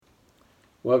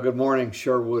Well, good morning,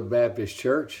 Sherwood Baptist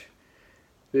Church.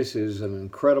 This is an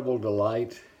incredible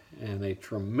delight and a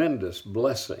tremendous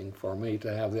blessing for me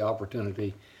to have the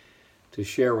opportunity to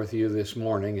share with you this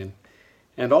morning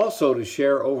and also to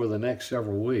share over the next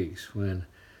several weeks. When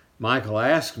Michael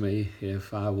asked me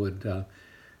if I would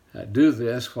do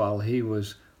this while he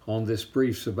was on this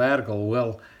brief sabbatical,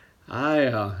 well,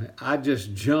 I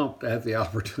just jumped at the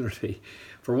opportunity.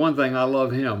 For one thing, I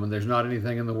love him, and there's not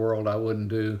anything in the world I wouldn't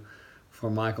do for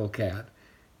Michael Catt.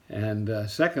 And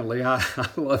secondly, I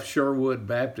love Sherwood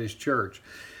Baptist Church.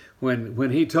 When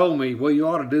he told me, well, you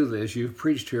ought to do this, you've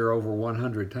preached here over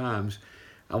 100 times,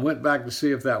 I went back to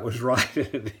see if that was right,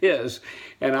 and it is.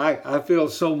 And I feel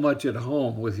so much at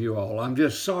home with you all. I'm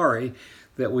just sorry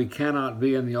that we cannot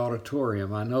be in the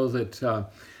auditorium. I know that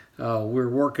we're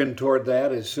working toward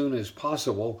that as soon as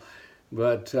possible,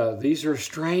 but these are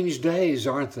strange days,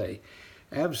 aren't they?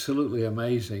 Absolutely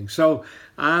amazing. So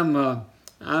I'm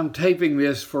taping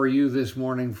this for you this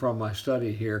morning from my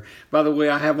study here. By the way,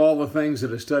 I have all the things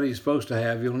that a study is supposed to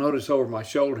have. You'll notice over my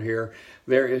shoulder here,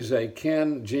 there is a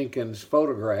Ken Jenkins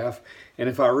photograph. And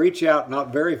if I reach out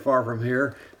not very far from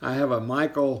here, I have a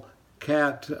Michael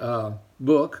Catt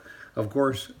book. Of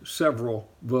course, several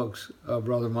books of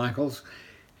Brother Michael's.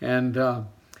 And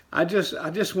I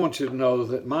just want you to know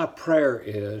that my prayer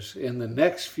is in the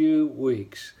next few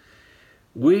weeks,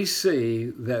 we see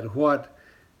that what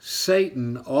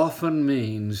Satan often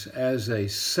means as a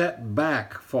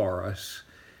setback for us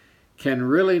can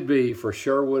really be, for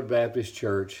Sherwood Baptist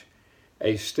Church,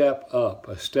 a step up,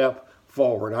 a step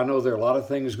forward. I know there are a lot of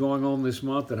things going on this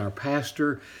month, and our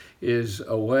pastor is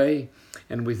away,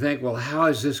 and we think, well, how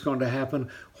is this going to happen?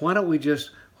 Why don't we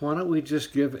just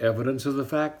give evidence of the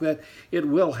fact that it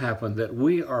will happen, that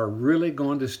we are really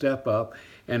going to step up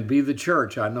and be the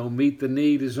church. I know Meet the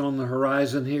Need is on the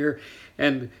horizon here,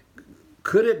 and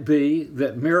could it be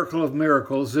that Miracle of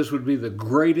Miracles, this would be the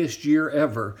greatest year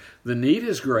ever? The need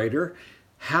is greater.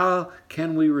 How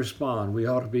can we respond? We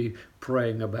ought to be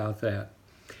praying about that.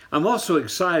 I'm also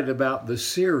excited about the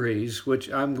series,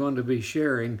 which I'm going to be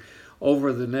sharing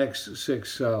over the next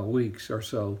 6 weeks or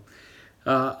so.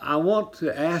 I want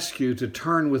to ask you to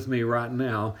turn with me right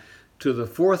now to the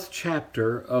 4th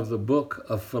chapter of the book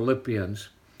of Philippians.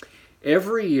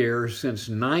 Every year since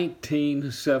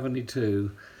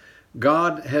 1972,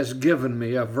 God has given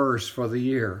me a verse for the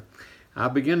year. I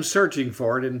began searching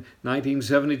for it in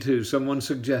 1972. Someone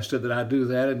suggested that I do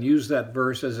that and use that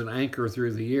verse as an anchor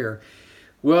through the year.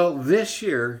 Well, this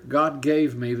year, God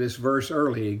gave me this verse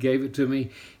early. He gave it to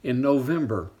me in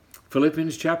November.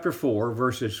 Philippians chapter 4,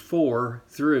 verses 4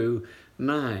 through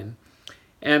 9.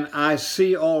 And I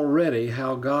see already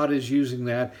how God is using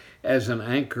that as an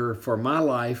anchor for my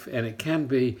life, and it can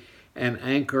be an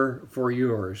anchor for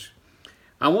yours.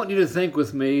 I want you to think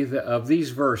with me of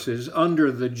these verses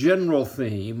under the general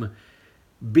theme,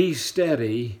 be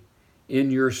steady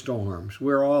in your storms.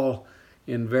 We're all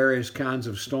in various kinds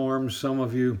of storms. Some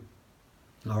of you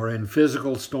are in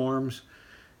physical storms.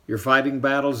 You're fighting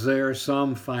battles there,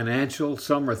 some financial,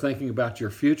 some are thinking about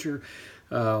your future.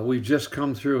 We've just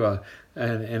come through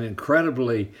an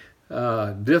incredibly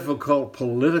difficult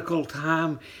political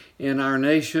time in our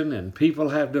nation, and people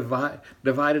have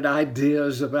divided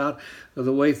ideas about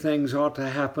the way things ought to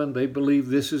happen. They believe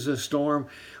this is a storm.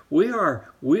 We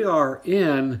are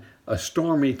in a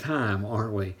stormy time,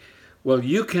 aren't we? Well,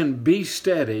 you can be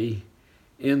steady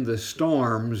in the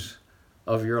storms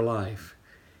of your life.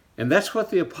 And that's what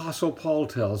the Apostle Paul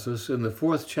tells us in the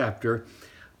 4th chapter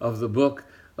of the book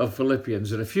of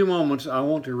Philippians. In a few moments, I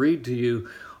want to read to you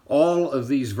all of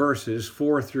these verses,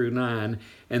 4 through 9,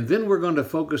 and then we're going to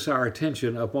focus our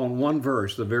attention upon one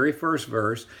verse, the very first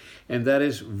verse, and that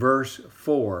is verse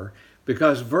 4.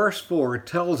 Because verse 4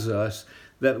 tells us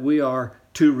that we are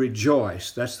to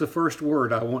rejoice. That's the first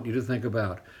word I want you to think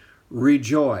about.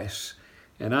 Rejoice.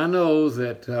 And I know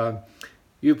that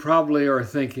you probably are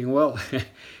thinking, well,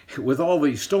 with all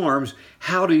these storms,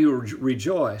 how do you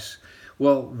rejoice?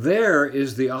 Well, there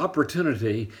is the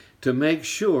opportunity to make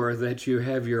sure that you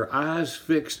have your eyes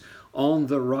fixed on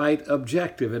the right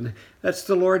objective, and that's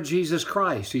the Lord Jesus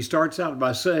Christ. He starts out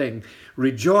by saying,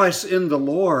 rejoice in the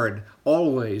Lord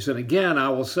always. And again, I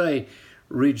will say,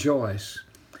 rejoice.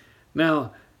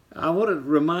 Now, I want to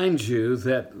remind you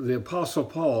that the Apostle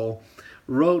Paul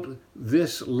wrote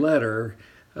this letter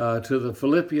to the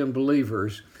Philippian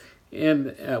believers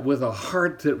with a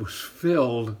heart that was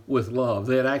filled with love.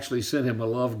 They had actually sent him a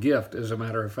love gift, as a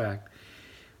matter of fact.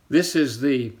 This is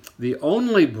the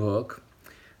only book,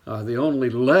 the only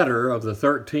letter of the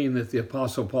 13 that the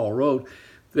Apostle Paul wrote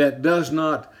that does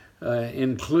not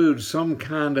include some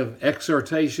kind of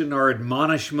exhortation or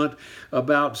admonishment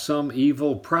about some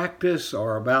evil practice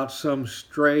or about some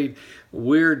straight,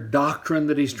 weird doctrine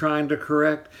that he's trying to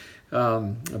correct.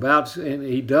 And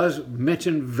he does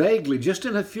mention vaguely, just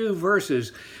in a few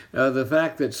verses, the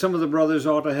fact that some of the brothers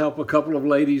ought to help a couple of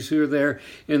ladies who are there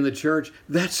in the church.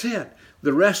 That's it.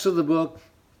 The rest of the book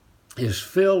is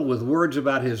filled with words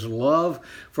about his love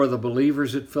for the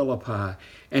believers at Philippi.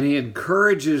 And he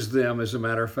encourages them, as a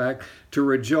matter of fact, to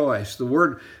rejoice. The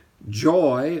word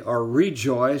joy or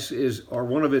rejoice or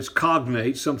one of its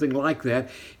cognates, something like that,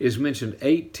 is mentioned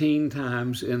 18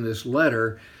 times in this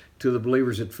letter to the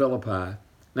believers at Philippi.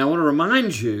 Now I want to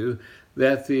remind you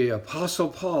that the Apostle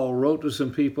Paul wrote to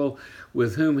some people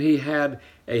with whom he had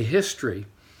a history.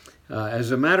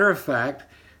 As a matter of fact,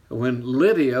 when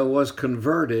Lydia was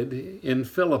converted in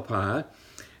Philippi,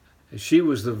 she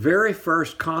was the very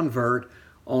first convert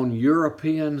on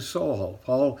European soil.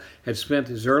 Paul had spent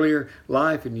his earlier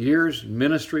life and years in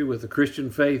ministry with the Christian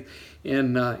faith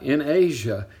in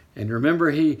Asia. And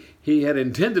remember, he had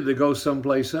intended to go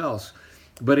someplace else.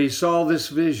 But he saw this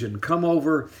vision, come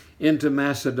over into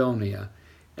Macedonia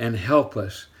and help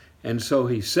us. And so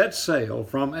he set sail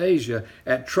from Asia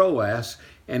at Troas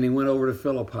and he went over to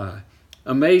Philippi.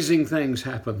 Amazing things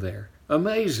happened there.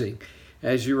 Amazing.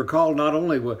 As you recall, not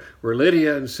only were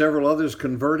Lydia and several others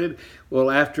converted,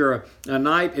 well, after a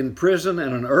night in prison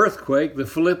and an earthquake, the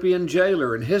Philippian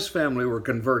jailer and his family were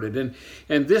converted.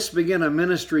 And this began a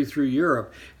ministry through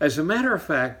Europe. As a matter of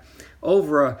fact,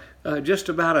 over just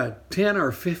about a 10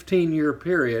 or 15 year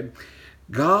period,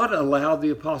 God allowed the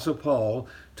Apostle Paul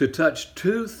to touch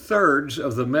 2/3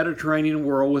 of the Mediterranean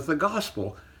world with the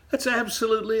gospel. That's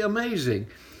absolutely amazing.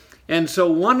 And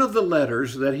so one of the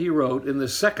letters that he wrote in the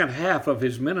second half of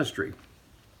his ministry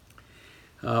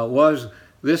was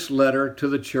this letter to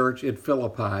the church at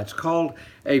Philippi. It's called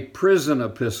a prison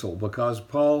epistle because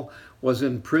Paul was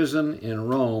in prison in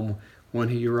Rome when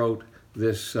he wrote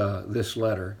this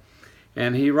letter.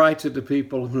 And he writes it to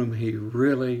people whom he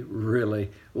really, really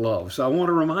loves. So I want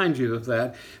to remind you of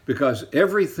that because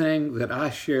everything that I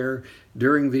share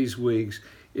during these weeks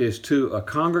is to a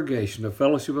congregation, a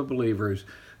fellowship of believers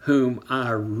whom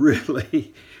I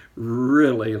really,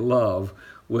 really love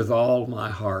with all my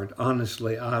heart.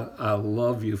 Honestly, I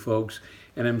love you folks,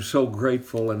 and I'm so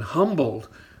grateful and humbled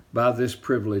by this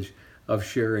privilege of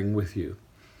sharing with you.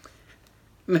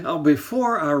 Now,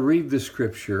 before I read the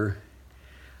scripture,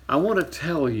 I want to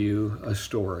tell you a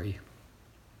story.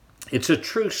 It's a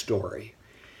true story.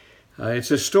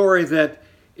 It's a story that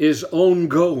is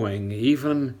ongoing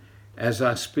even as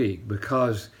I speak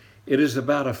because it is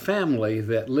about a family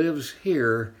that lives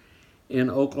here in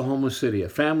Oklahoma City, a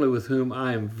family with whom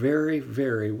I am very,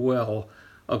 very well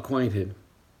acquainted.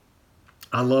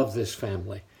 I love this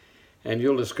family. And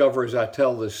you'll discover as I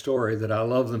tell this story that I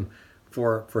love them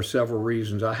for several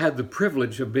reasons. I had the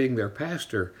privilege of being their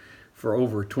pastor for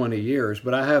over 20 years,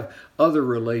 but I have other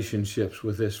relationships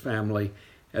with this family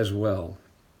as well.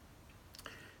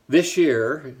 This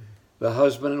year, the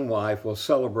husband and wife will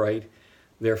celebrate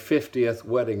their 50th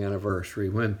wedding anniversary.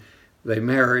 When they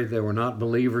married, they were not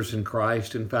believers in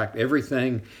Christ. In fact,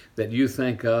 everything that you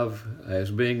think of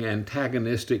as being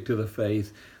antagonistic to the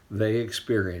faith, they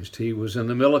experienced. He was in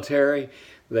the military,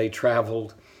 they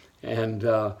traveled, and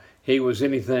he was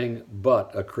anything but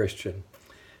a Christian.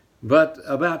 But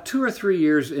about 2 or 3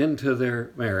 years into their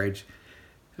marriage,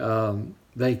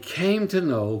 they came to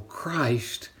know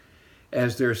Christ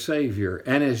as their Savior.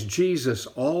 And as Jesus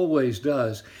always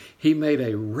does, he made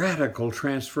a radical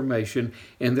transformation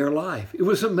in their life. It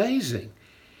was amazing.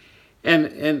 And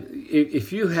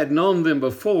if you had known them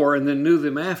before and then knew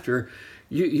them after,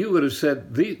 you would have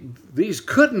said, these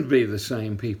couldn't be the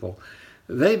same people.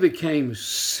 They became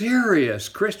serious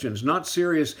Christians, not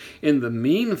serious in the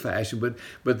mean fashion,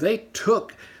 but they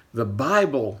took the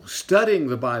Bible, studying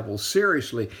the Bible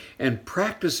seriously and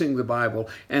practicing the Bible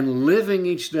and living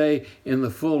each day in the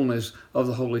fullness of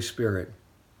the Holy Spirit.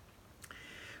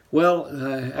 Well,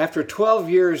 after 12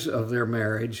 years of their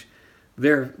marriage,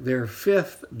 their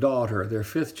fifth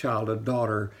child, a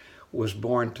daughter, was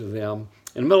born to them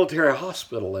in a military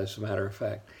hospital, as a matter of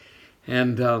fact.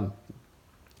 And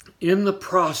in the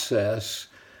process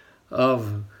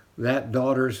of that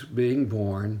daughter's being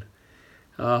born,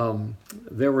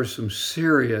 there were some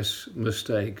serious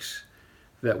mistakes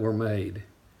that were made.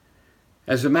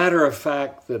 As a matter of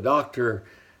fact, the doctor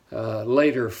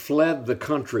later fled the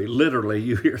country. Literally,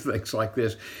 you hear things like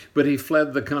this, but he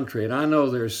fled the country. And I know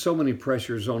there's so many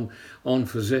pressures on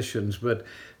physicians, but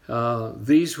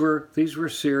these were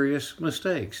serious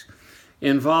mistakes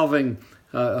involving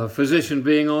a physician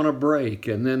being on a break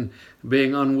and then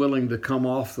being unwilling to come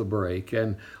off the break,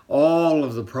 and all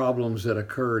of the problems that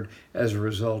occurred as a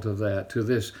result of that, to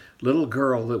this little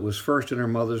girl that was first in her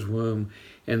mother's womb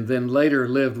and then later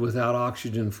lived without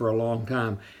oxygen for a long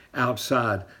time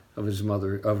outside of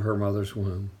her mother's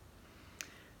womb.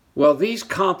 Well, these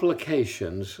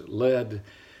complications led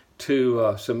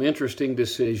to some interesting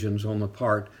decisions on the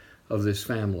part of this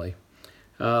family.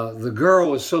 The girl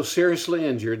was so seriously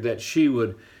injured that she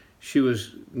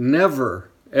was never,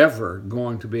 ever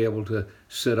going to be able to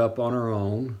sit up on her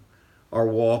own or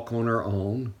walk on her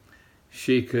own.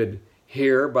 She could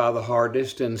hear by the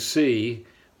hardest and see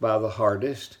by the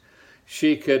hardest.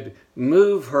 She could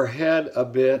move her head a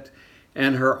bit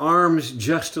and her arms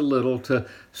just a little to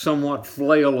somewhat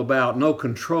flail about. No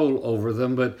control over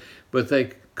them, but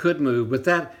they could move. But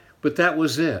that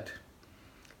was it.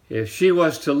 If she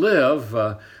was to live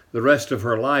the rest of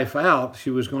her life out, she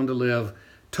was going to live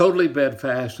totally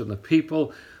bedfast, and the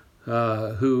people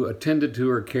who attended to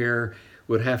her care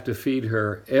would have to feed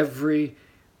her every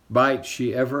bite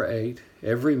she ever ate,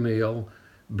 every meal,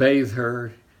 bathe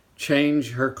her,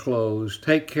 change her clothes,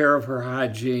 take care of her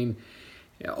hygiene,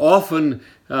 often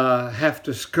have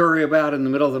to scurry about in the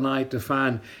middle of the night to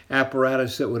find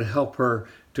apparatus that would help her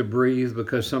to breathe,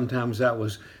 because sometimes that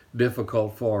was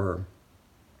difficult for her.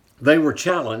 They were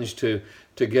challenged to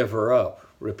give her up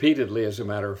repeatedly, as a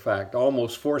matter of fact,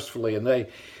 almost forcefully, and they,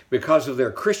 because of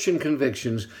their Christian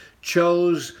convictions,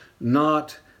 chose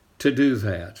not to do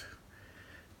that.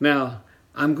 Now,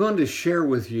 I'm going to share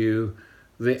with you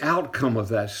the outcome of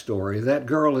that story. That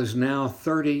girl is now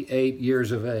 38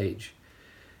 years of age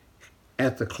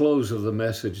at the close of the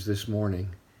message this morning.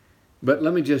 But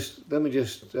let me just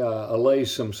allay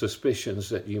some suspicions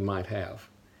that you might have.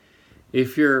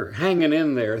 If you're hanging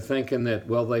in there thinking that,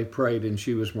 well, they prayed and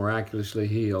she was miraculously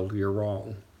healed, you're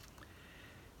wrong.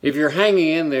 If you're hanging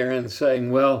in there and saying,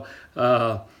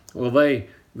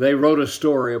 they wrote a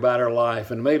story about her life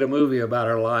and made a movie about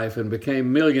her life and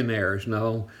became millionaires,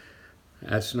 no,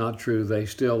 that's not true. They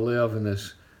still live in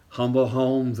this humble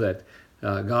home that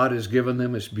God has given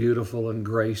them. It's beautiful and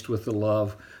graced with the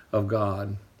love of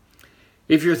God.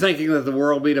 If you're thinking that the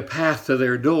world beat a path to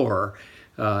their door,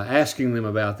 asking them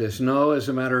about this, no, as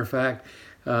a matter of fact,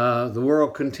 the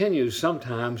world continues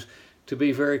sometimes to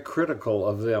be very critical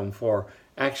of them for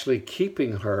actually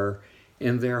keeping her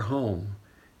in their home,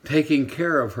 taking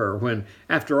care of her when,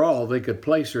 after all, they could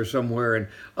place her somewhere and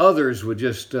others would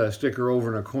just stick her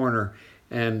over in a corner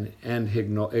and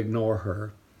ignore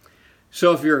her.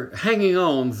 So if you're hanging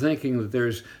on thinking that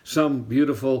there's some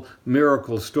beautiful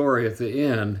miracle story at the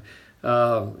end,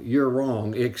 you're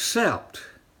wrong, except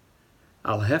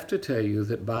I'll have to tell you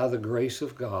that by the grace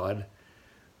of God,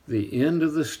 the end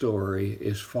of the story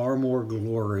is far more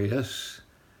glorious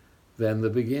than the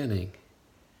beginning.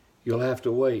 You'll have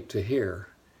to wait to hear,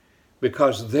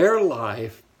 because their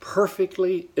life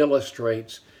perfectly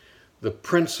illustrates the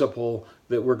principle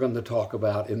that we're going to talk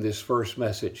about in this first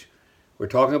message. We're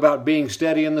talking about being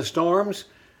steady in the storms.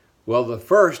 Well, the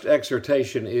first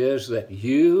exhortation is that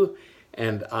you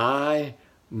and I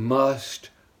must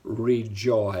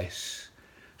rejoice.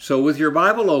 So with your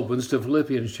Bible opens to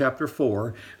Philippians chapter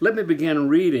 4, let me begin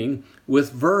reading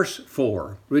with verse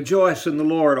 4. Rejoice in the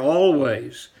Lord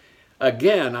always.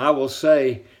 Again, I will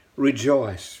say,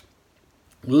 rejoice.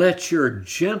 Let your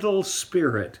gentle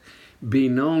spirit be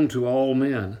known to all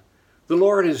men. The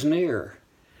Lord is near.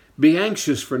 Be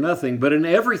anxious for nothing, but in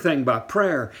everything by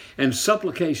prayer and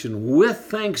supplication with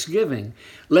thanksgiving,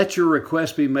 let your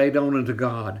requests be made known unto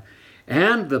God.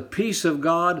 And the peace of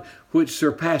God, which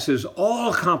surpasses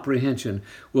all comprehension,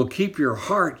 will keep your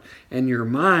heart and your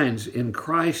minds in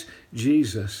Christ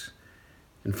Jesus.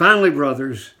 And finally,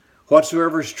 brothers,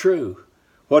 whatsoever is true,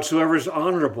 whatsoever is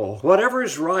honorable, whatever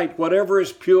is right, whatever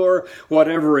is pure,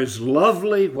 whatever is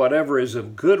lovely, whatever is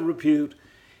of good repute,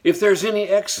 if there's any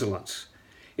excellence,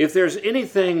 if there's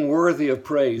anything worthy of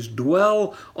praise,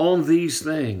 dwell on these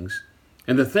things.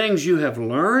 And the things you have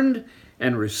learned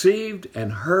and received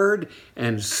and heard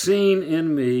and seen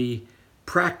in me,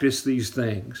 practice these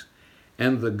things,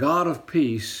 and the God of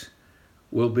peace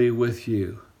will be with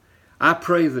you. I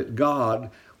pray that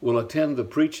God will attend the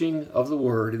preaching of the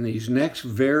word in these next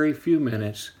very few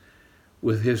minutes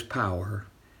with his power,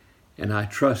 and I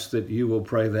trust that you will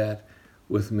pray that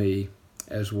with me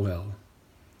as well.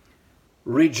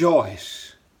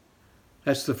 Rejoice.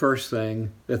 That's the first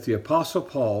thing that the Apostle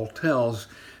Paul tells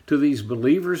to these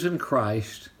believers in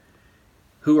Christ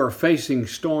who are facing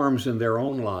storms in their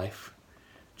own life,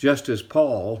 just as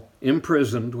Paul,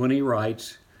 imprisoned when he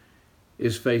writes,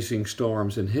 is facing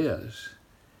storms in his.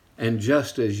 And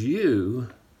just as you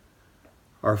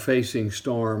are facing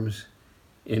storms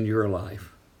in your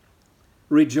life.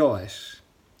 Rejoice.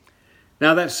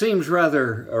 Now that seems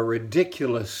rather a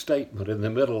ridiculous statement in the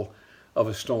middle of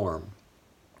a storm.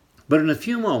 But in a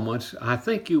few moments, I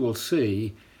think you will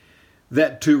see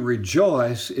that to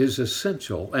rejoice is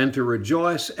essential, and to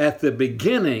rejoice at the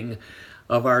beginning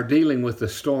of our dealing with the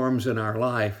storms in our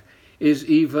life is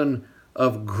even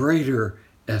of greater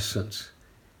essence.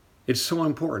 It's so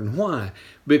important. Why?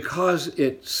 Because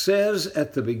it says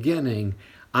at the beginning,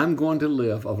 I'm going to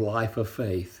live a life of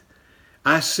faith.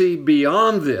 I see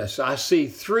beyond this. I see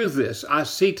through this. I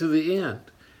see to the end.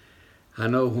 I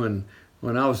know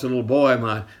when I was a little boy,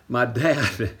 my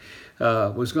dad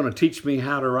was going to teach me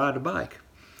how to ride a bike.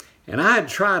 And I had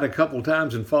tried a couple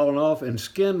times and fallen off and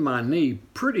skinned my knee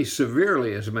pretty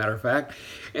severely, as a matter of fact,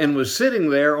 and was sitting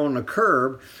there on the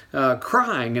curb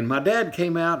crying. And my dad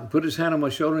came out and put his hand on my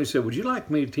shoulder and he said, would you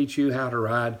like me to teach you how to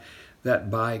ride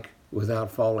that bike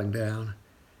without falling down?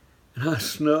 And I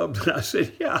snubbed and I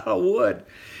said, yeah, I would.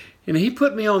 And he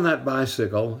put me on that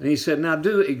bicycle and he said, now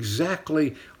do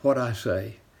exactly what I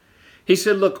say. He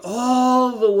said, look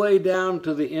all the way down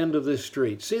to the end of this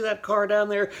street. See that car down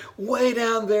there? Way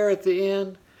down there at the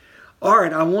end? All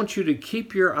right, I want you to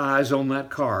keep your eyes on that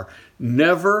car.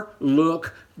 Never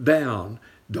look down.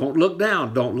 Don't look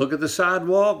down. Don't look at the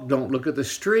sidewalk. Don't look at the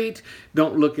street.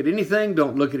 Don't look at anything.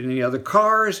 Don't look at any other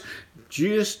cars.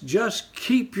 Just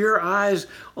keep your eyes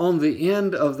on the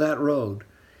end of that road.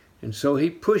 And so he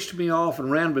pushed me off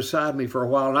and ran beside me for a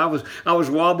while. And I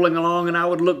was wobbling along and I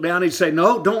would look down. He'd say,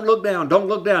 no, don't look down. Don't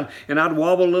look down. And I'd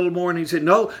wobble a little more and he'd say,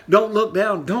 no, don't look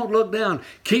down. Don't look down.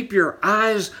 Keep your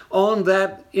eyes on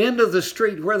that end of the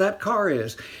street where that car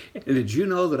is. And did you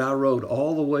know that I rode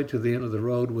all the way to the end of the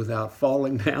road without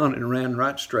falling down and ran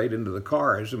right straight into the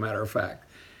car, as a matter of fact?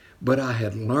 But I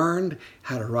had learned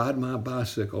how to ride my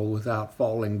bicycle without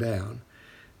falling down.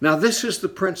 Now, this is the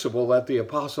principle that the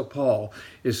Apostle Paul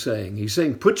is saying. He's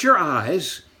saying, put your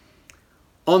eyes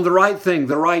on the right thing,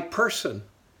 the right person.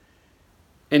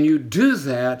 And you do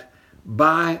that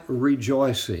by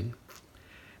rejoicing.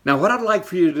 Now, what I'd like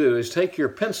for you to do is take your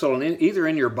pencil and either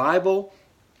in your Bible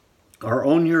or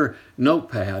on your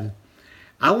notepad,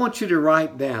 I want you to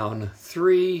write down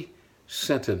 3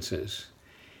 sentences.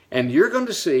 And you're going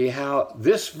to see how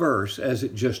this verse, as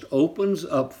it just opens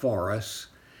up for us,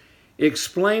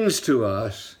 explains to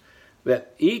us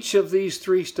that each of these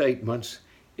 3 statements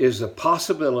is a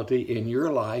possibility in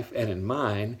your life and in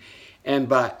mine. And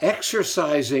by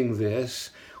exercising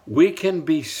this, we can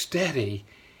be steady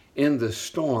in the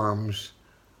storms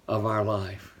of our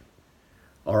life.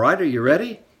 All right, are you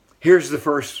ready? Here's the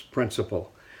first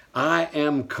principle. I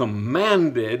am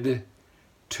commanded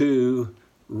to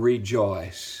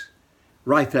rejoice.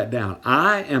 Write that down.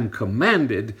 I am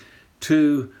commanded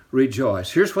to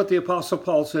rejoice. Here's what the Apostle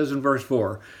Paul says in verse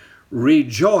 4.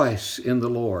 Rejoice in the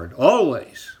Lord,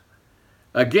 always.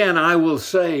 Again, I will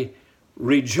say,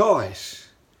 rejoice.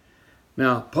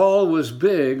 Now, Paul was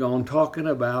big on talking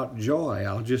about joy.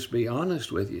 I'll just be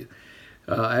honest with you.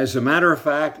 As a matter of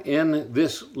fact, in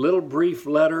this little brief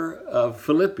letter of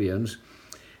Philippians,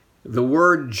 the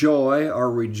word joy or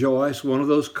rejoice, one of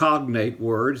those cognate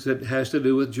words that has to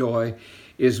do with joy,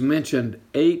 is mentioned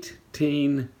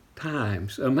 18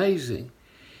 times. Amazing.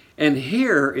 And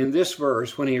here in this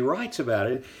verse, when he writes about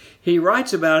it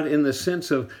in the sense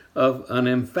of an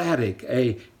emphatic,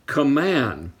 a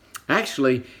command.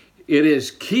 Actually, it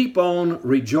is keep on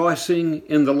rejoicing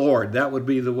in the Lord. That would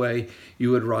be the way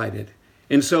you would write it.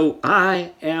 And so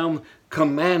I am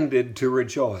commanded to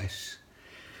rejoice.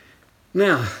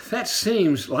 Now, that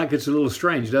seems like it's a little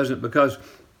strange, doesn't it? Because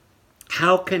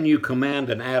how can you command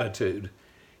an attitude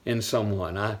in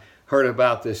someone? I heard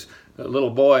about this little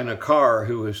boy in a car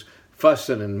who was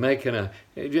fussing and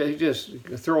just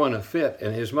throwing a fit.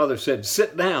 And his mother said,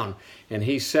 sit down. And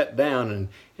he sat down.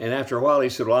 And after a while he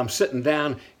said, well, I'm sitting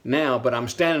down now, but I'm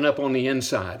standing up on the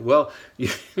inside. Well,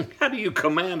 how do you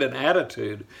command an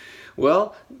attitude?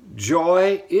 Well,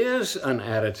 joy is an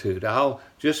attitude. I'll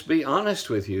just be honest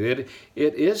with you. It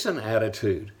is an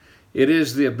attitude. It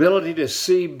is the ability to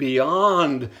see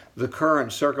beyond the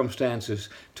current circumstances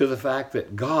to the fact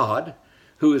that God,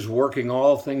 who is working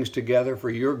all things together for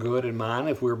your good and mine,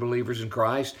 if we're believers in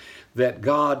Christ, that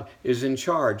God is in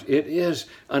charge. It is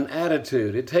an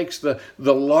attitude. It takes the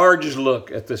large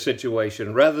look at the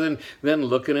situation rather than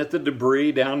looking at the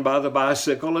debris down by the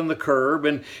bicycle and the curb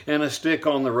and a stick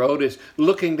on the road. It's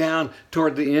looking down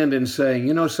toward the end and saying,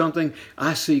 you know something?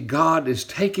 I see God is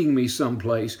taking me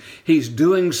someplace. He's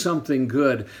doing something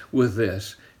good with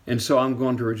this. And so I'm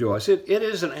going to rejoice. It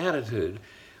is an attitude.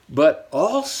 But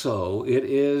also it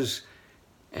is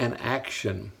an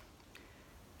action.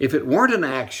 If it weren't an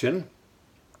action,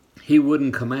 he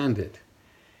wouldn't command it.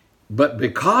 But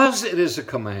because it is a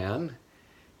command,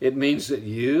 it means that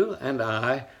you and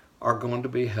I are going to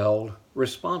be held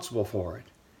responsible for it.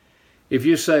 If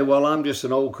you say, well, I'm just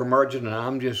an old curmudgeon and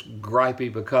I'm just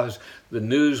gripey because the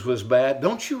news was bad,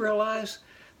 don't you realize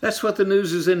that's what the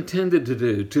news is intended to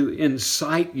do, to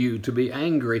incite you to be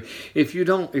angry. If you're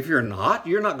not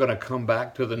going to come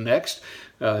back to the next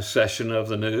session of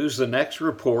the news, the next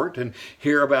report, and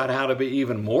hear about how to be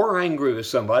even more angry with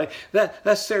somebody.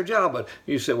 That's their job. But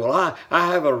you say, well, I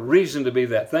have a reason to be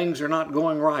that. Things are not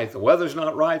going right. The weather's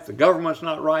not right. The government's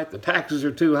not right. The taxes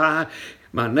are too high.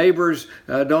 My neighbors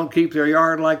don't keep their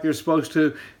yard like they're supposed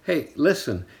to. Hey,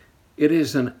 listen, it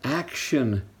is an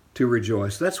action to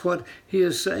rejoice. That's what he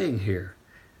is saying here.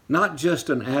 Not just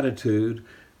an attitude,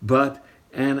 but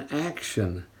an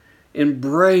action.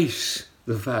 Embrace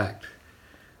the fact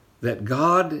that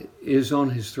God is on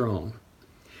his throne,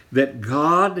 that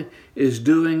God is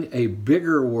doing a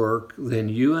bigger work than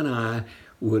you and I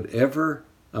would ever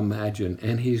imagine,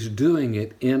 and he's doing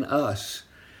it in us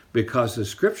because the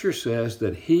scripture says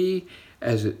that he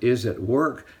as it is at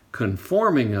work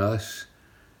conforming us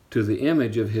to the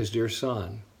image of his dear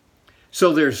Son.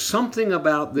 So there's something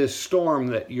about this storm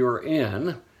that you're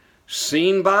in,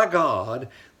 seen by God.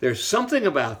 There's something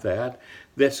about that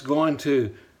that's going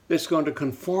to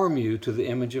conform you to the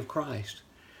image of Christ.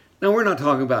 Now, we're not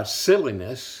talking about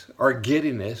silliness or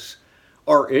giddiness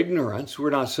or ignorance. We're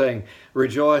not saying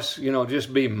rejoice,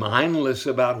 just be mindless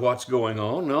about what's going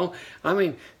on. No, I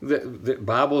mean, the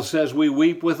Bible says we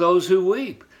weep with those who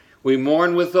weep. We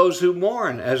mourn with those who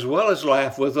mourn, as well as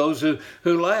laugh with those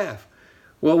who laugh.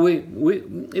 Well,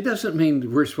 it doesn't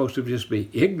mean we're supposed to just be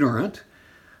ignorant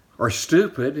or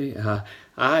stupid.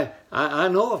 I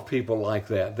know of people like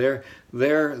that.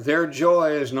 Their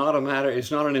joy is not a matter. It's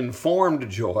not an informed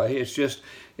joy. It's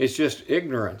just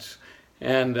ignorance,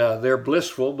 and they're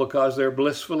blissful because they're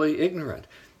blissfully ignorant.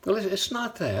 Well, it's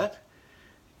not that.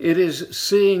 It is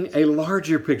seeing a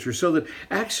larger picture, so that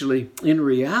actually, in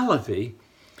reality,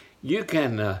 you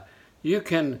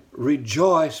can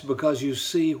rejoice because you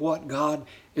see what God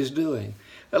is doing.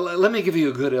 Let me give you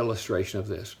a good illustration of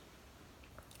this.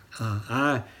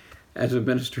 I, as a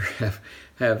minister,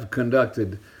 have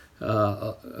conducted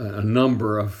a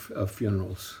number of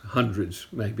funerals, hundreds,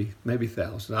 maybe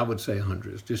thousands. I would say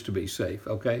hundreds, just to be safe,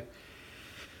 okay?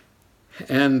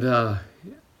 And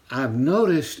I've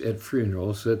noticed at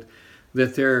funerals that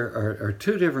there are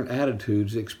two different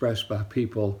attitudes expressed by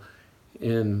people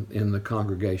in the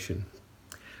congregation.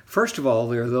 First of all,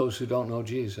 there are those who don't know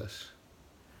Jesus.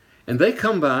 And they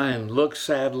come by and look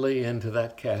sadly into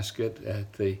that casket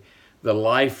at the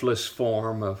lifeless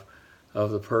form of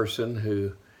the person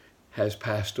who has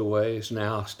passed away, is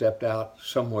now stepped out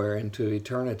somewhere into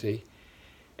eternity.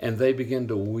 And they begin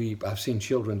to weep. I've seen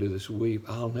children do this, weep.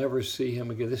 I'll never see him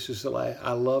again. This is the last.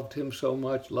 I loved him so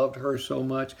much, loved her so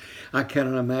much. I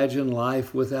cannot imagine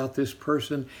life without this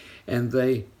person. And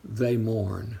they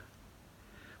mourn.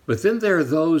 But then there are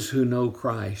those who know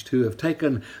Christ, who have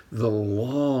taken the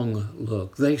long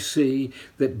look. They see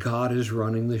that God is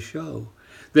running the show,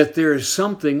 that there is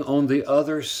something on the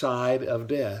other side of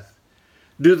death.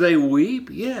 Do they weep?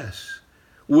 Yes.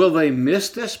 Will they miss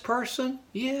this person?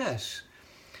 Yes.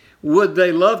 Would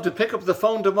they love to pick up the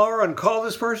phone tomorrow and call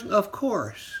this person? Of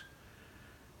course.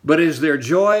 But is there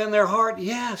joy in their heart?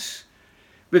 Yes.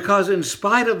 Because in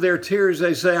spite of their tears,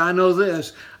 they say, I know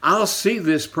this, I'll see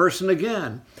this person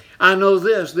again. I know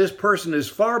this person is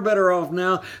far better off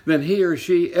now than he or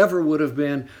she ever would have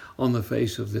been on the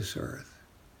face of this earth.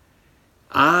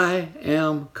 I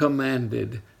am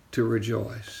commanded to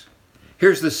rejoice.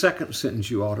 Here's the second sentence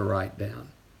you ought to write down.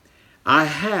 I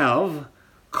have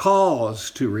cause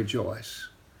to rejoice.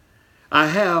 I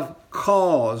have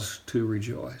cause to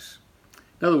rejoice.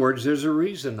 In other words, there's a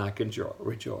reason I can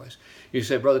rejoice. You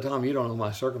say, Brother Tom, you don't know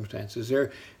my circumstances.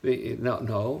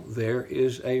 No, there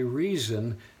is a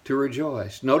reason to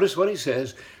rejoice. Notice what he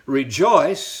says,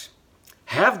 rejoice,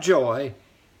 have joy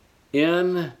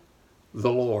in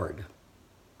the Lord.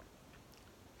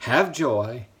 Have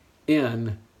joy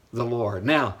in the Lord.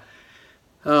 Now,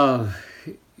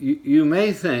 you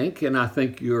may think, and I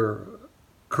think you're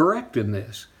correct in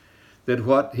this, that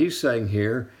what he's saying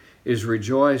here is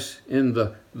rejoice in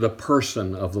the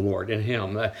person of the Lord, in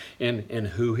him, in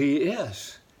who he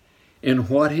is, in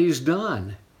what he's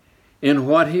done, in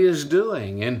what he is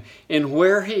doing, in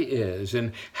where he is,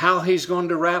 and how he's going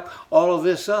to wrap all of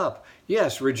this up.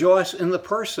 Yes, rejoice in the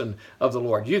person of the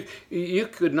Lord. You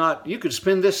could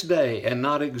spend this day and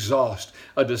not exhaust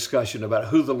a discussion about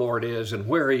who the Lord is and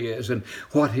where He is and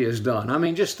what He has done. I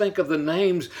mean, just think of the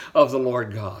names of the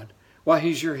Lord God. Why,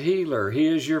 He's your healer. He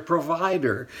is your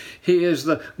provider. He is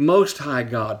the Most High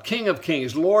God, King of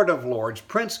Kings, Lord of Lords,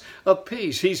 Prince of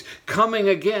Peace. He's coming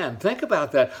again. Think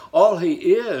about that. All He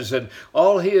is and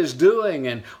all He is doing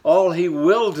and all He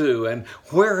will do and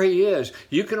where He is.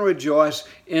 You can rejoice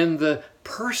in the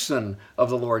person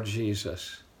of the Lord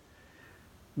Jesus.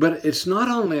 But it's not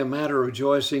only a matter of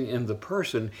rejoicing in the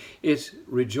person, it's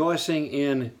rejoicing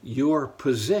in your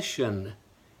position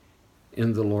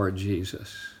in the Lord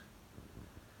Jesus.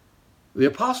 The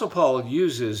Apostle Paul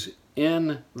uses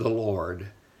in the Lord,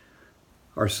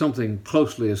 or something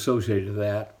closely associated to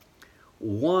that,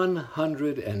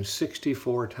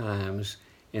 164 times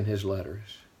in his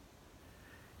letters.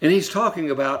 And he's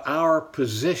talking about our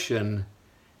position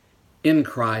in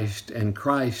Christ and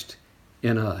Christ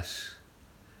in us.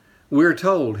 We're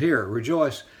told here,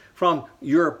 rejoice from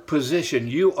your position.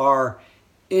 You are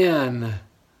in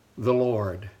the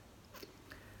Lord.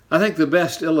 I think the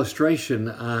best illustration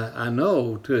I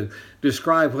know to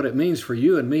describe what it means for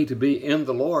you and me to be in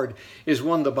the Lord is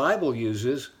one the Bible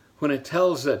uses when it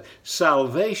tells that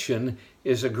salvation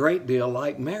is a great deal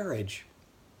like marriage.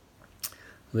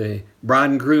 The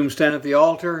bride and groom stand at the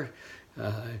altar.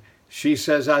 She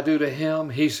says, I do to him.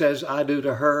 He says, I do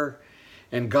to her.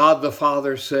 And God the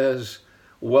Father says,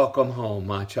 welcome home,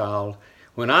 my child.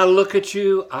 When I look at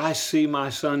you, I see my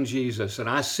son Jesus, and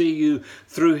I see you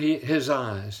through his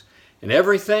eyes. And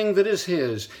everything that is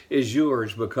his is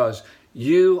yours because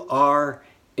you are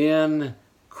in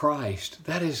Christ.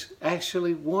 That is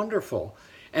actually wonderful.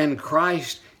 And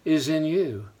Christ is in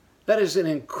you. That is an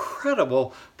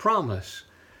incredible promise.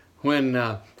 When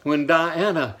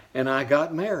Diana and I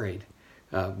got married,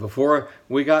 before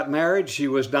we got married, she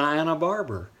was Diana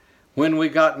Barber. When we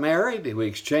got married, we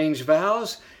exchanged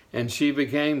vows, and she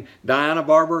became Diana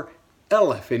Barber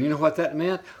Elliff. And you know what that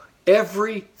meant?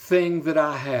 Everything that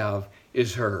I have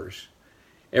is hers.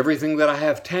 Everything that I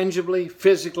have tangibly,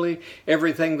 physically,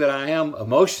 everything that I am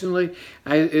emotionally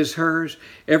is hers.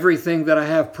 Everything that I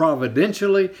have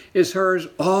providentially is hers.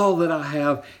 All that I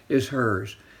have is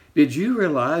hers. Did you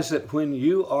realize that when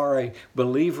you are a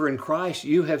believer in Christ,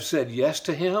 you have said yes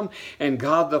to Him, and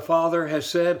God the Father has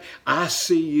said, I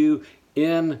see you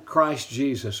in Christ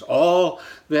Jesus. All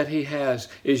that He has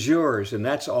is yours, and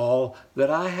that's all that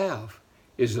I have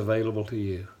is available to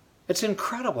you. It's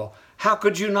incredible. How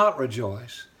could you not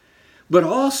rejoice? But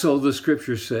also the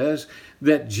Scripture says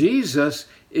that Jesus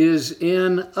is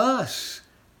in us.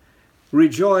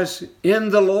 Rejoice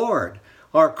in the Lord.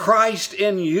 Or Christ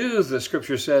in you, the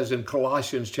Scripture says in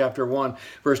Colossians chapter 1,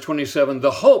 verse 27. The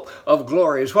hope of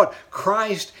glory is what?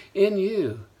 Christ in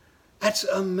you. That's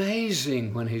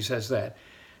amazing when he says that.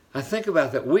 I think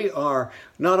about that. We are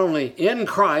not only in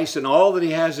Christ and all that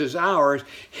He has is ours,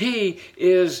 He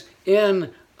is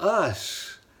in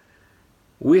us.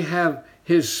 We have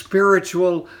His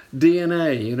spiritual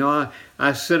DNA. You know,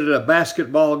 I sit at a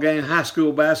basketball game, high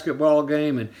school basketball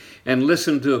game, and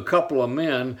listen to a couple of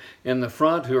men in the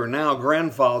front who are now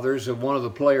grandfathers of one of the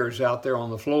players out there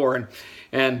on the floor.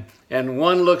 And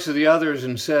one looks at the others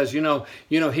and says, you know,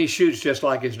 he shoots just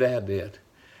like his dad did.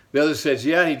 The other says,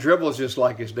 yeah, he dribbles just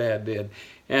like his dad did.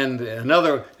 And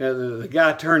another, the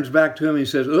guy turns back to him and he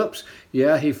says, oops,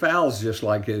 yeah, he fouls just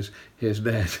like his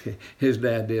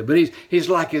dad did. But he's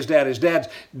like his dad. His dad's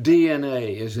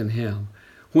DNA is in him.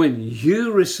 When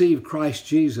you receive Christ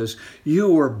Jesus,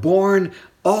 you were born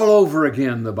all over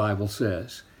again, the Bible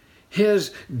says.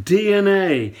 His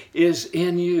DNA is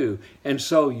in you, and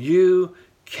so you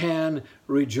can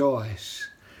rejoice.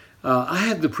 I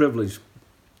had the privilege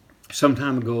some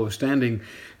time ago of standing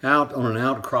out on an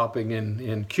outcropping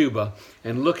in Cuba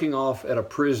and looking off at a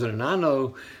prison. And I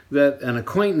know that an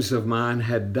acquaintance of mine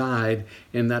had died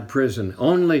in that prison.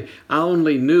 I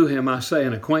only knew him, I say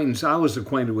an acquaintance. I was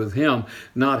acquainted with him,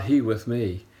 not he with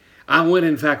me. I went,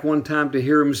 in fact, one time to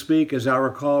hear him speak. As I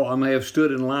recall, I may have stood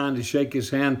in line to shake his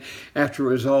hand after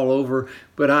it was all over.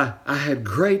 But I had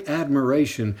great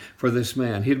admiration for this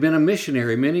man. He'd been a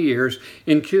missionary many years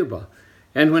in Cuba.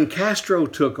 And when Castro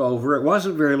took over, it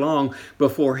wasn't very long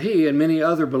before he and many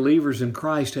other believers in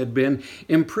Christ had been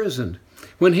imprisoned.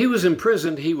 When he was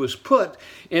imprisoned, he was put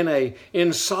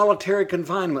in solitary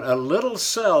confinement, a little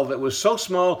cell that was so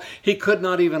small he could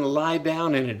not even lie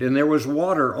down in it. And there was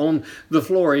water on the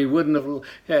floor. He couldn't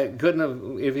have,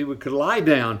 if he could lie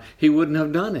down, he wouldn't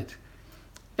have done it.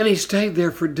 And he stayed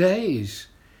there for days.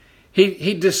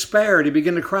 He despaired. He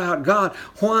began to cry out, God,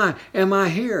 why am I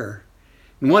here?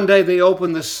 And one day they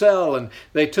opened the cell and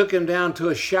they took him down to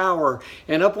a shower.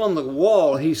 And up on the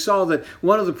wall, he saw that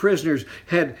one of the prisoners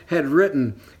had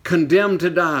written, "Condemned to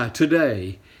die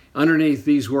today," underneath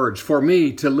these words, "For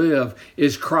me to live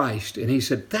is Christ." And he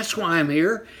said, "That's why I'm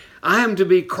here. I am to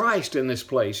be Christ in this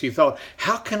place." He thought,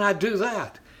 how can I do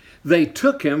that? They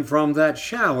took him from that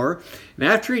shower, and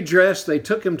after he dressed, they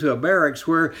took him to a barracks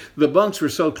where the bunks were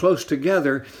so close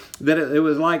together that it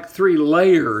was like 3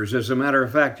 layers. As a matter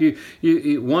of fact,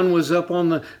 one was up on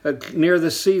the near the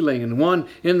ceiling, and one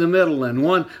in the middle, and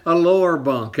one a lower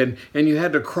bunk, and you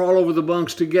had to crawl over the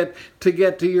bunks to get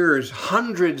to yours.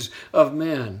 Hundreds of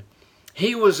men.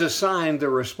 He was assigned the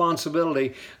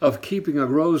responsibility of keeping a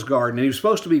rose garden, and he was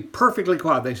supposed to be perfectly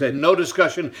quiet. They said, "No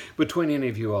discussion between any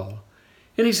of you all."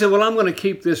 And he said, "Well, I'm going to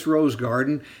keep this rose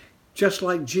garden just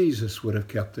like Jesus would have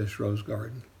kept this rose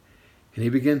garden." And he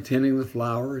began tending the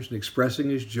flowers and expressing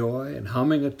his joy and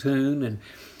humming a tune.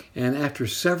 And after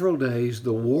several days,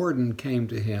 the warden came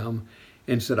to him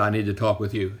and said, "I need to talk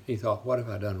with you." He thought, what have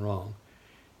I done wrong?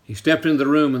 He stepped into the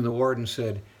room and the warden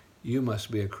said, "You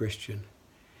must be a Christian."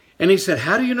 And he said,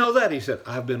 "How do you know that?" He said,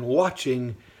 "I've been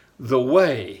watching the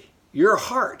way, your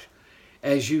heart,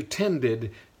 as you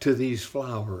tended to these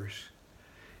flowers."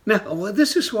 Now,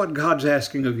 this is what God's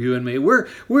asking of you and me. We're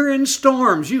in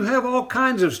storms. You have all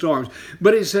kinds of storms.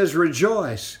 But he says,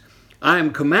 rejoice. I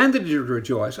am commanded to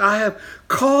rejoice. I have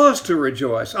cause to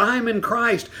rejoice. I am in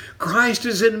Christ. Christ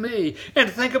is in me. And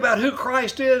think about who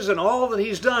Christ is and all that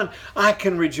he's done. I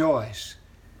can rejoice.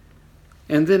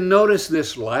 And then notice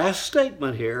this last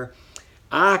statement here.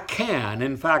 I can,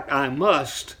 in fact, I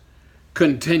must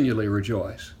continually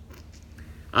rejoice.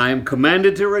 I am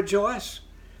commanded to rejoice.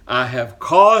 I have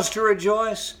cause to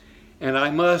rejoice, and I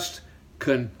must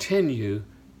continue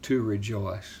to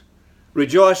rejoice.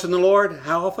 Rejoice in the Lord.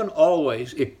 How often?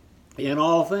 Always, in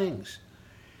all things.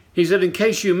 He said, in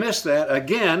case you missed that,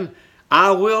 again,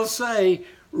 I will say,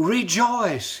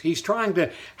 rejoice. He's trying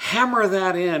to hammer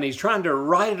that in. He's trying to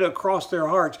write it across their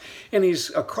hearts. And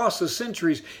he's across the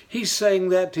centuries, he's saying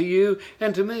that to you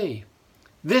and to me.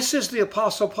 This is the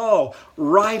Apostle Paul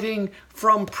writing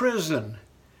from prison.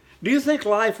 Do you think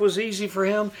life was easy for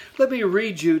him? Let me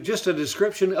read you just a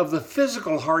description of the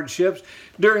physical hardships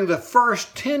during the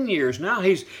first 10 years. Now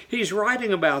he's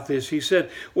writing about this. He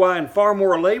said, "Why, in far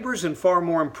more labors and far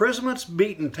more imprisonments,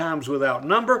 beaten times without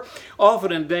number,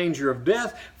 often in danger of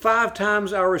death. 5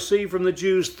 times I received from the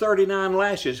Jews 39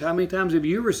 lashes." How many times have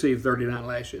you received 39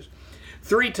 lashes?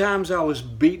 3 times I was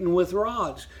beaten with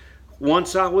rods.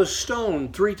 Once I was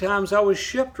stoned. 3 times I was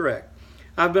shipwrecked.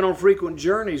 I've been on frequent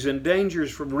journeys and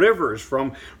dangers from rivers,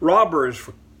 from robbers,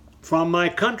 from my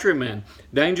countrymen,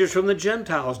 dangers from the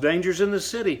Gentiles, dangers in the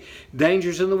city,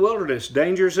 dangers in the wilderness,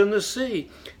 dangers in the sea,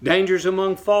 dangers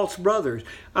among false brothers.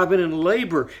 I've been in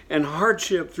labor and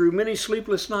hardship through many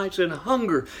sleepless nights and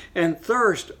hunger and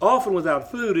thirst, often without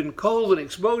food and cold and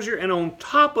exposure. And on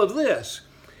top of this,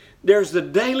 there's the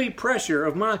daily pressure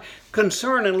of my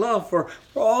concern and love for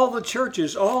all the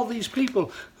churches, all these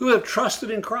people who have trusted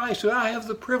in Christ, who I have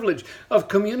the privilege of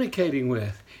communicating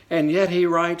with. And yet he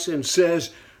writes and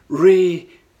says,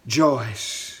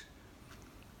 rejoice.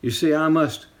 You see, I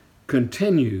must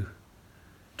continue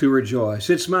to rejoice.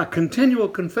 It's my continual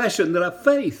confession that I have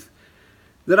faith,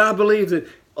 that I believe that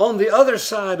on the other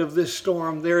side of this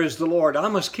storm, there is the Lord. I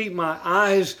must keep my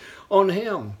eyes on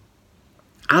him.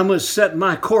 I must set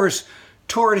my course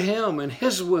toward him and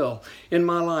his will in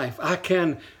my life. I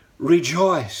can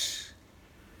rejoice.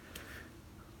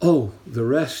 Oh, the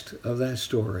rest of that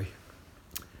story.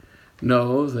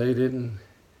 No, they didn't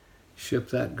ship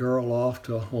that girl off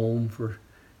to a home for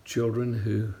children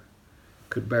who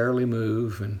could barely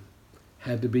move and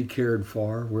had to be cared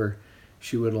for, where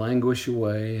she would languish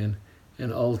away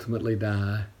and ultimately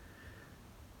die.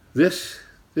 This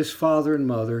father and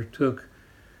mother took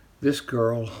this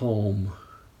girl home,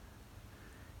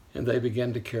 and they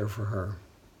began to care for her.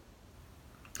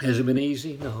 Has it been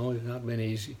easy? No, it's not been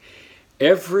easy.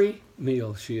 Every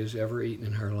meal she has ever eaten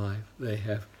in her life, they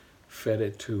have fed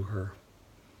it to her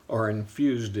or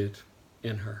infused it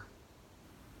in her.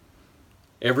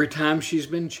 Every time she's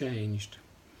been changed,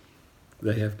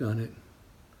 they have done it.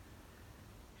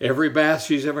 Every bath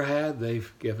she's ever had,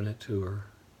 they've given it to her.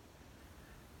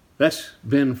 That's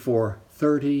been for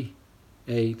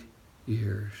 38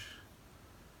 years.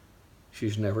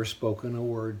 She's never spoken a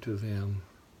word to them.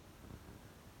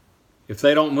 If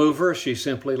they don't move her, she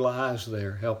simply lies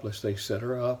there helpless. They set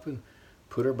her up and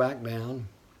put her back down.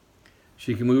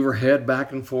 She can move her head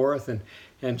back and forth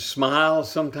and smile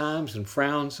sometimes and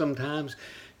frown sometimes.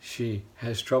 She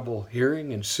has trouble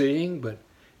hearing and seeing, but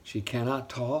she cannot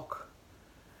talk.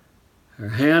 Her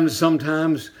hands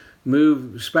sometimes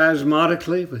move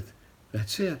spasmodically, but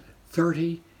that's it.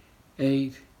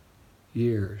 38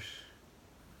 years.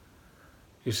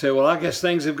 You say, well, I guess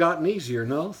things have gotten easier.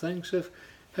 No, things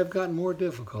have gotten more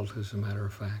difficult, as a matter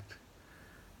of fact.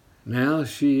 Now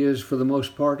she is, for the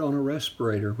most part, on a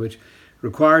respirator, which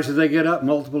requires that they get up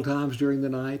multiple times during the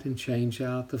night and change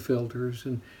out the filters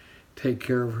and take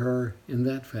care of her in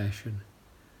that fashion.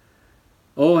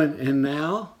 Oh, and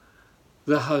now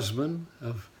the husband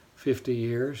of 50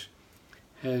 years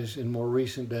has, in more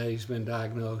recent days, been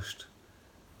diagnosed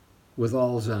with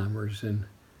Alzheimer's, and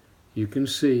you can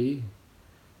see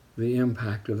the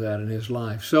impact of that in his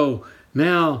life. So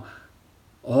now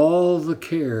all the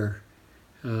care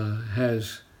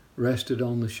has rested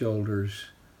on the shoulders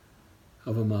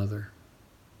of a mother.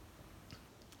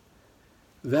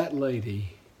 That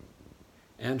lady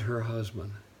and her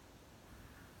husband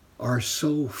are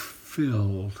so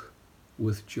filled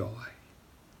with joy.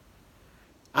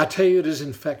 I tell you, it is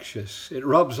infectious. It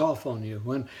rubs off on you.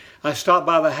 When I stop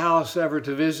by the house ever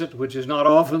to visit, which is not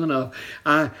often enough,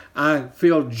 I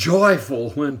feel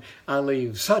joyful when I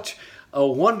leave. Such a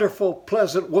wonderful,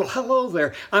 pleasant, well, hello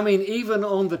there. I mean, even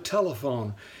on the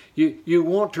telephone, you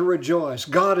want to rejoice.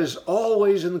 God is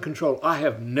always in the control. I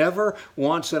have never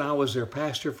once, and I was their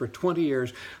pastor for 20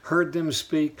 years, heard them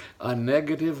speak a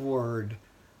negative word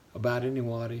about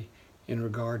anybody in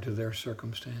regard to their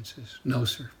circumstances. No,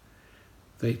 sir.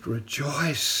 They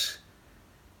rejoice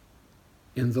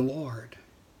in the Lord.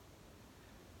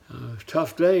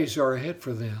 Tough days are ahead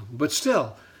for them, but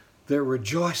still, they're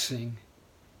rejoicing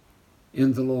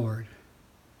in the Lord.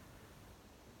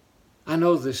 I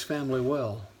know this family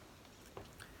well.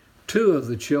 2 of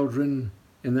the children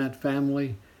in that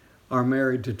family are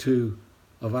married to 2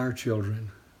 of our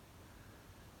children.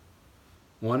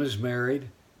 One is married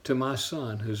to my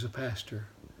son, who's a pastor.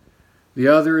 The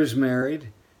other is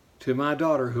married to my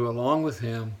daughter, who along with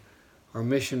him are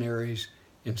missionaries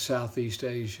in Southeast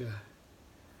Asia.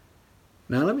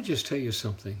 Now let me just tell you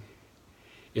something.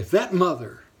 If that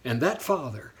mother and that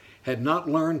father had not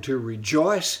learned to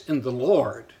rejoice in the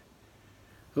Lord,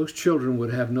 those children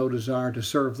would have no desire to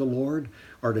serve the Lord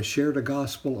or to share the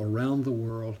gospel around the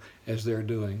world as they're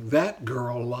doing. That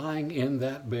girl lying in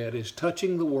that bed is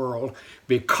touching the world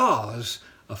because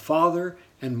a father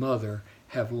and mother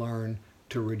have learned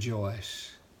to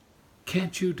rejoice.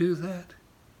 Can't you do that?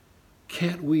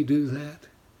 Can't we do that?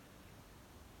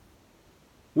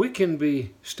 We can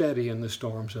be steady in the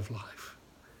storms of life.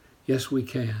 Yes, we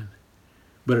can.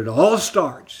 But it all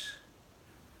starts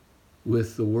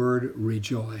with the word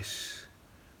rejoice.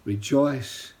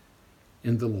 Rejoice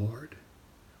in the Lord.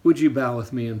 Would you bow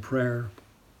with me in prayer?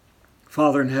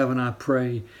 Father in heaven, I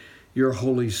pray your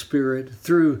Holy Spirit,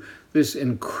 through this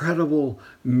incredible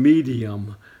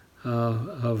medium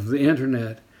of the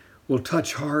internet, will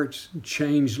touch hearts and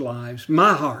change lives.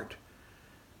 My heart,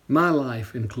 my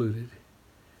life included.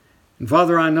 And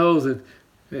Father, I know that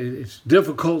it's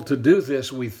difficult to do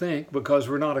this, we think, because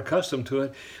we're not accustomed to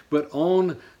it. But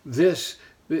on this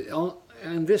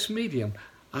medium,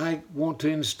 I want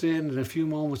to extend in a few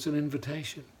moments an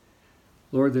invitation.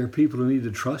 Lord, there are people who need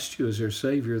to trust you as their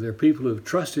Savior. There are people who have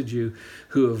trusted you,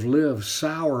 who have lived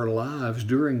sour lives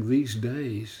during these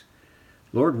days.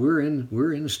 Lord, we're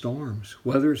in storms.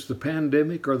 Whether it's the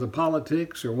pandemic or the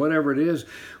politics or whatever it is,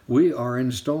 we are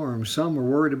in storms. Some are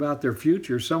worried about their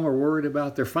future. Some are worried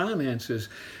about their finances.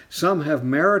 Some have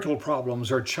marital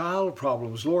problems or child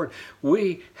problems. Lord,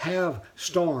 we have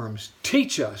storms.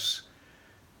 Teach us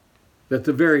that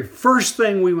the very first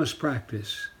thing we must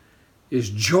practice is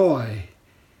joy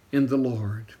in the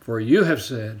Lord. For you have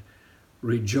said,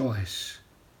 rejoice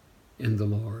in the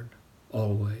Lord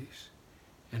always.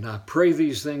 And I pray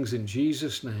these things in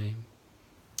Jesus' name.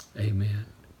 Amen.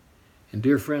 And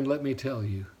dear friend, let me tell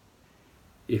you,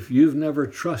 if you've never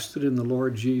trusted in the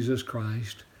Lord Jesus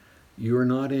Christ, you are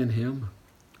not in him.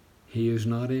 He is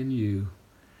not in you.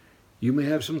 You may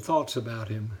have some thoughts about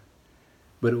him,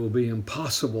 but it will be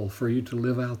impossible for you to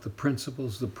live out the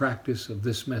principles, the practice of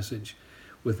this message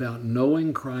without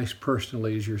knowing Christ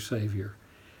personally as your Savior.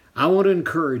 I want to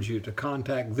encourage you to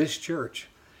contact this church.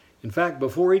 In fact,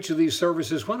 before each of these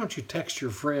services, why don't you text your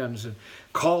friends and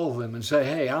call them and say,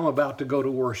 hey, I'm about to go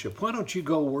to worship. Why don't you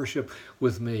go worship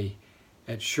with me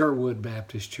at Sherwood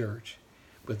Baptist Church?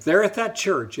 But there at that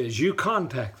church, as you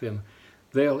contact them,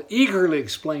 they'll eagerly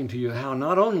explain to you how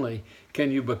not only can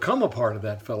you become a part of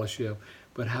that fellowship,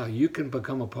 but how you can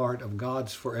become a part of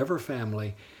God's forever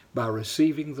family by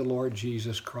receiving the Lord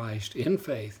Jesus Christ in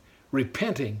faith,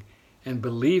 repenting and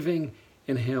believing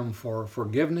in him for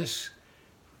forgiveness,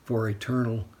 for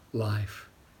eternal life.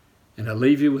 And I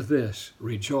leave you with this: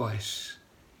 rejoice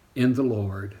in the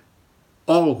Lord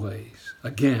always.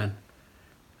 Again,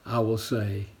 I will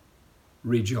say,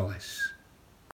 rejoice.